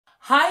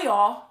Hi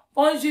y'all,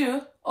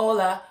 bonjour,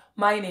 hola,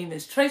 my name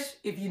is Trish.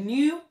 If you're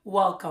new,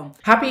 welcome.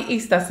 Happy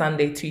Easter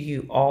Sunday to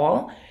you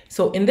all.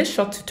 So in this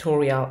short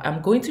tutorial,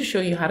 I'm going to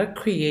show you how to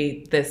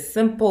create this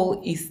simple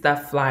Easter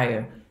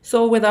flyer.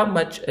 So without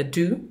much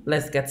ado,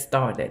 let's get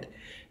started.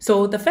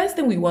 So the first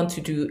thing we want to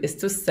do is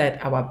to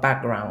set our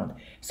background.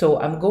 So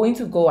I'm going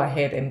to go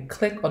ahead and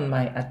click on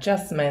my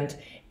adjustment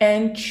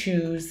and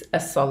choose a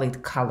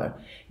solid color.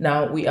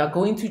 Now we are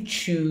going to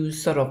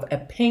choose sort of a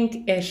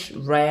pinkish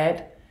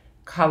red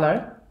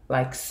color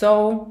like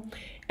so,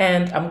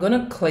 and I'm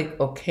gonna click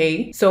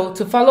OK. So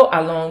to follow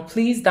along,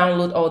 please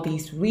download all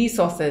these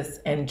resources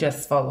and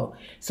just follow.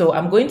 So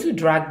I'm going to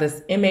drag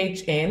this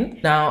image in.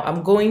 Now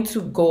I'm going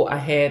to go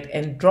ahead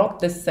and drop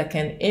the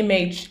second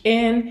image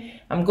in.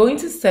 I'm going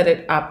to set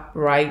it up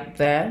right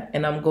there,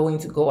 and I'm going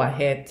to go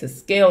ahead to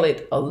scale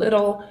it a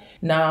little.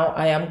 Now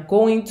I am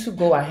going to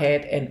go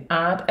ahead and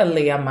add a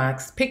layer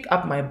mask, pick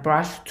up my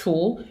brush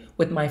tool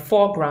with my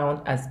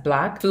foreground as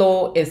black.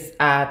 Flow is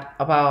at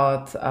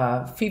about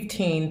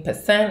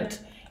 15%,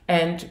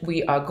 and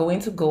we are going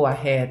to go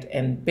ahead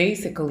and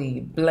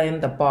basically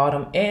blend the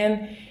bottom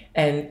in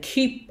and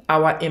keep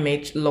our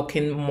image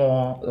looking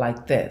more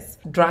like this.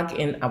 Drag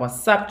in our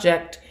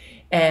subject,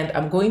 and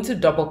I'm going to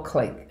double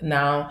click.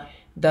 Now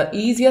the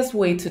easiest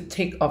way to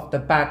take off the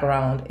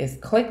background is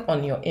click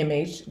on your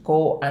image,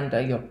 go under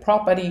your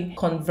property,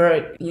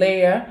 convert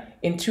layer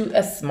into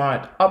a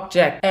smart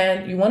object,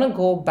 and you want to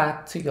go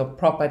back to your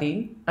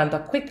property. Under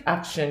quick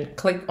action,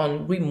 click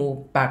on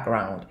remove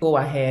background. Go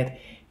ahead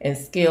and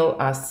scale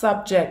our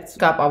subject.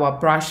 Pick up our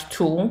brush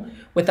tool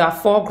with our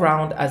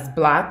foreground as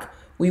black.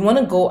 We want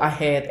to go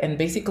ahead and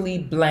basically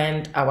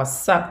blend our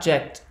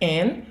subject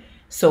in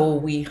so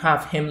we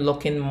have him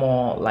looking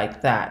more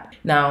like that.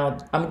 Now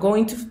I'm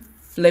going to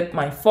flip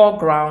my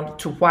foreground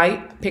to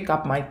white, pick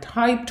up my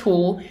type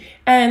tool,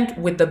 and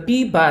with the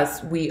B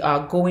bus, we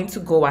are going to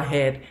go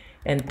ahead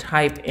and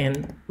type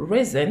in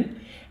risen,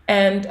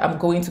 and I'm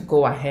going to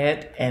go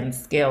ahead and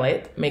scale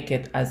it, make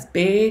it as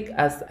big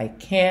as I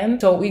can.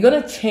 So we're going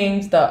to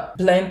change the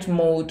blend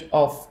mode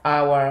of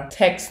our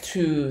text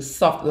to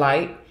soft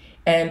light,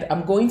 and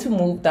I'm going to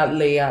move that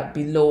layer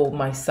below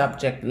my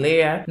subject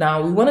layer.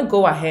 Now we want to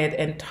go ahead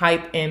and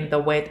type in the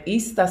word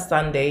Easter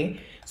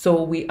Sunday.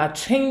 So we are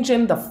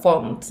changing the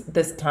font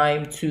this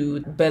time to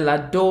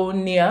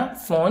Belladonia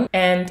font,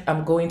 and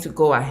I'm going to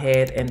go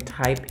ahead and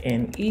type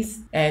in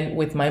East. And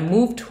with my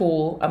move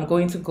tool, I'm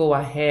going to go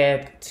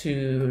ahead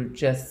to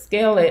just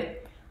scale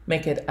it,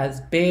 make it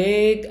as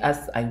big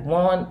as I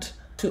want.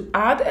 To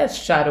add a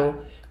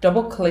shadow,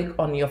 double click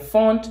on your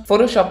font.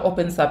 Photoshop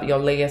opens up your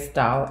layer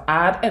style,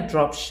 add a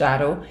drop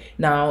shadow.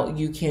 Now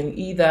you can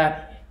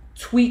either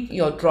tweak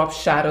your drop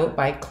shadow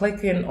by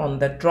clicking on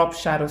the drop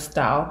shadow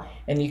style,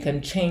 and you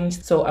can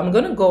change. So I'm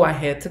going to go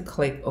ahead to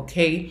click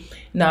OK.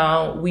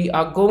 Now we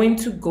are going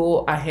to go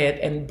ahead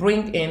and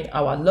bring in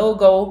our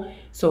logo.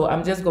 So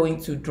I'm just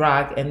going to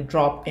drag and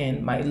drop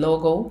in my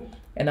logo,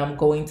 and I'm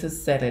going to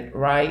set it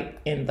right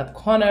in the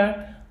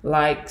corner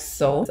like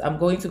so. I'm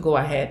going to go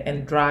ahead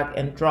and drag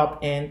and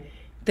drop in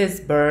this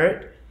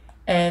bird,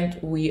 and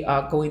we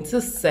are going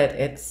to set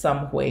it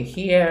somewhere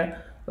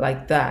here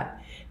like that.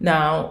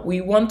 Now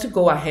we want to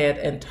go ahead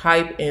and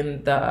type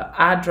in the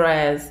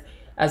address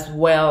as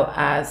well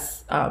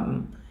as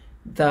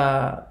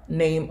the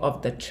name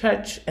of the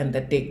church and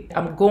the date.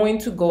 I'm going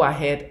to go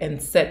ahead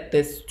and set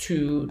this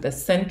to the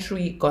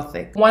Century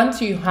Gothic.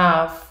 Once you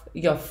have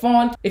your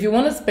font, if you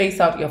want to space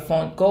out your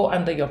font, go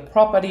under your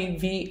property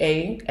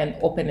VA and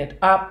open it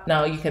up.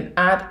 Now you can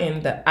add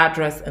in the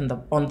address on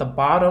the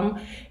bottom.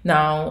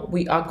 Now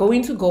we are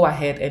going to go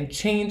ahead and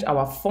change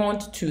our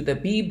font to the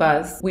B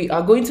bus. We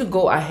are going to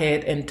go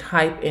ahead and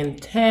type in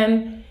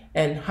 10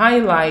 and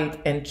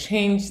highlight and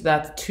change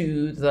that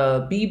to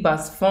the B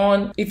bus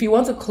font. If you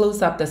want to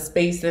close up the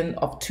spacing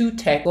of two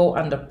text, go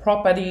under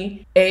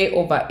property, A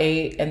over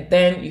A, and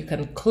then you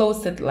can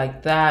close it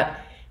like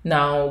that.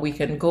 Now we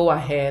can go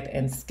ahead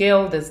and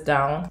scale this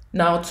down.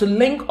 Now to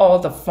link all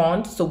the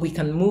fonts so we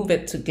can move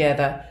it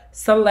together,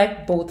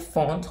 select both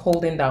fonts,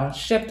 holding down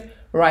Shift,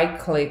 right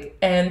click,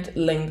 and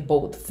link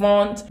both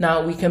fonts.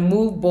 Now we can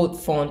move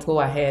both fonts. Go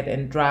ahead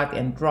and drag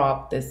and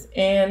drop this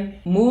in,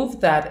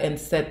 move that and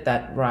set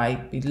that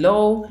right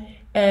below,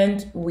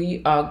 and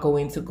we are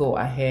going to go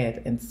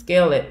ahead and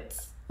scale it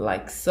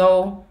like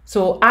so.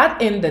 So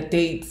add in the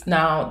dates.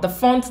 Now the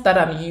font that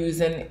I'm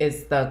using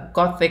is the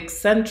Gothic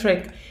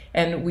Centric,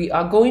 and we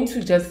are going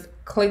to just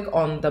click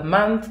on the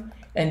month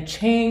and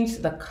change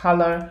the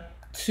color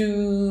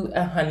to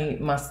a honey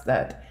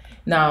mustard.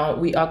 Now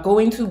we are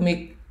going to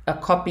make a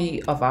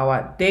copy of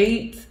our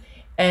date,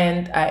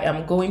 and I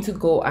am going to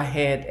go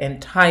ahead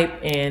and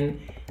type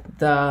in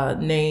the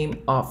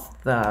name of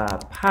the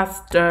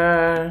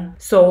pastor.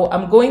 So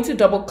I'm going to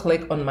double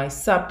click on my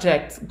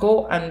subject,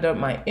 go under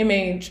my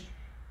image,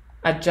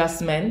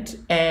 adjustment,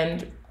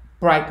 and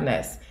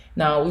brightness.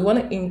 Now we want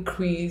to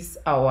increase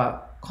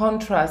our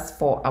contrast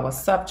for our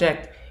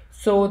subject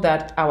so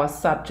that our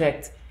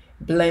subject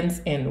blends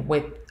in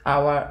with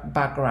our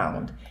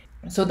background.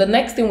 So the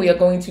next thing we are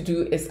going to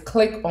do is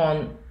click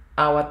on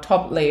our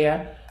top layer,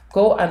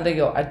 go under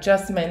your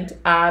adjustment,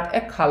 add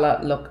a color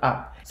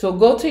lookup. So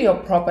go to your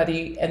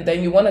property and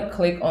then you want to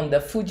click on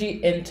the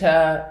Fuji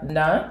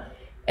Interna,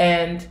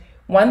 and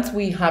once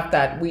we have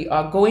that, we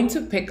are going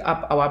to pick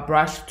up our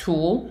brush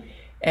tool,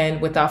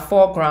 and with our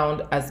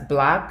foreground as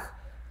black,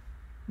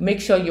 make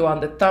sure you're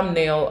on the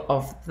thumbnail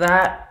of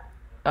that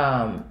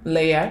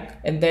layer,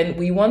 and then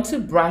we want to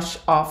brush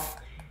off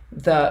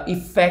the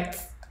effect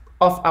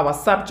of our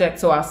subject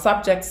so our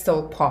subject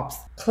still pops.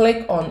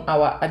 Click on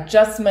our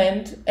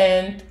adjustment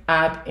and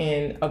add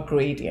in a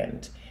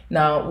gradient.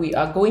 Now we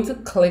are going to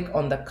click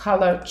on the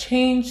color,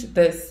 change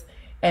this,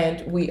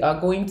 and we are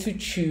going to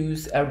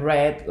choose a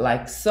red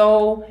like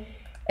so,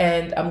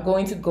 and I'm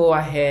going to go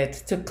ahead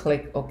to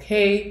click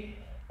OK,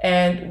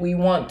 and we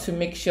want to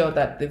make sure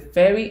that the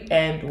very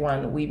end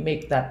one we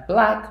make that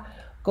black.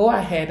 Go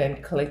ahead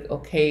and click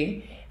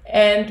OK,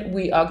 and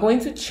we are going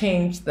to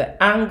change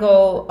the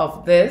angle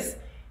of this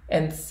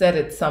and set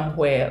it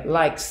somewhere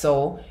like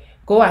so.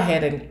 Go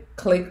ahead and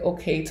click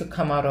OK to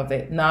come out of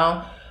it.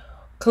 Now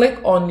click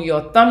on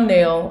your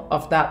thumbnail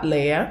of that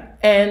layer,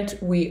 and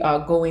we are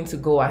going to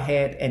go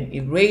ahead and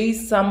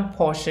erase some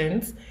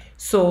portions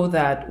so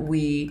that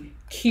we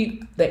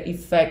keep the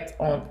effect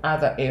on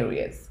other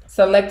areas.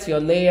 Select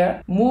your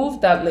layer,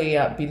 move that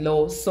layer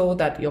below so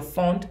that your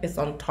font is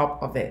on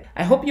top of it.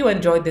 I hope you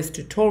enjoyed this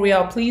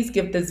tutorial. Please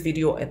give this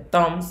video a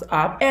thumbs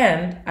up,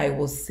 and I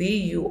will see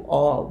you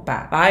all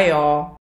back. Bye y'all.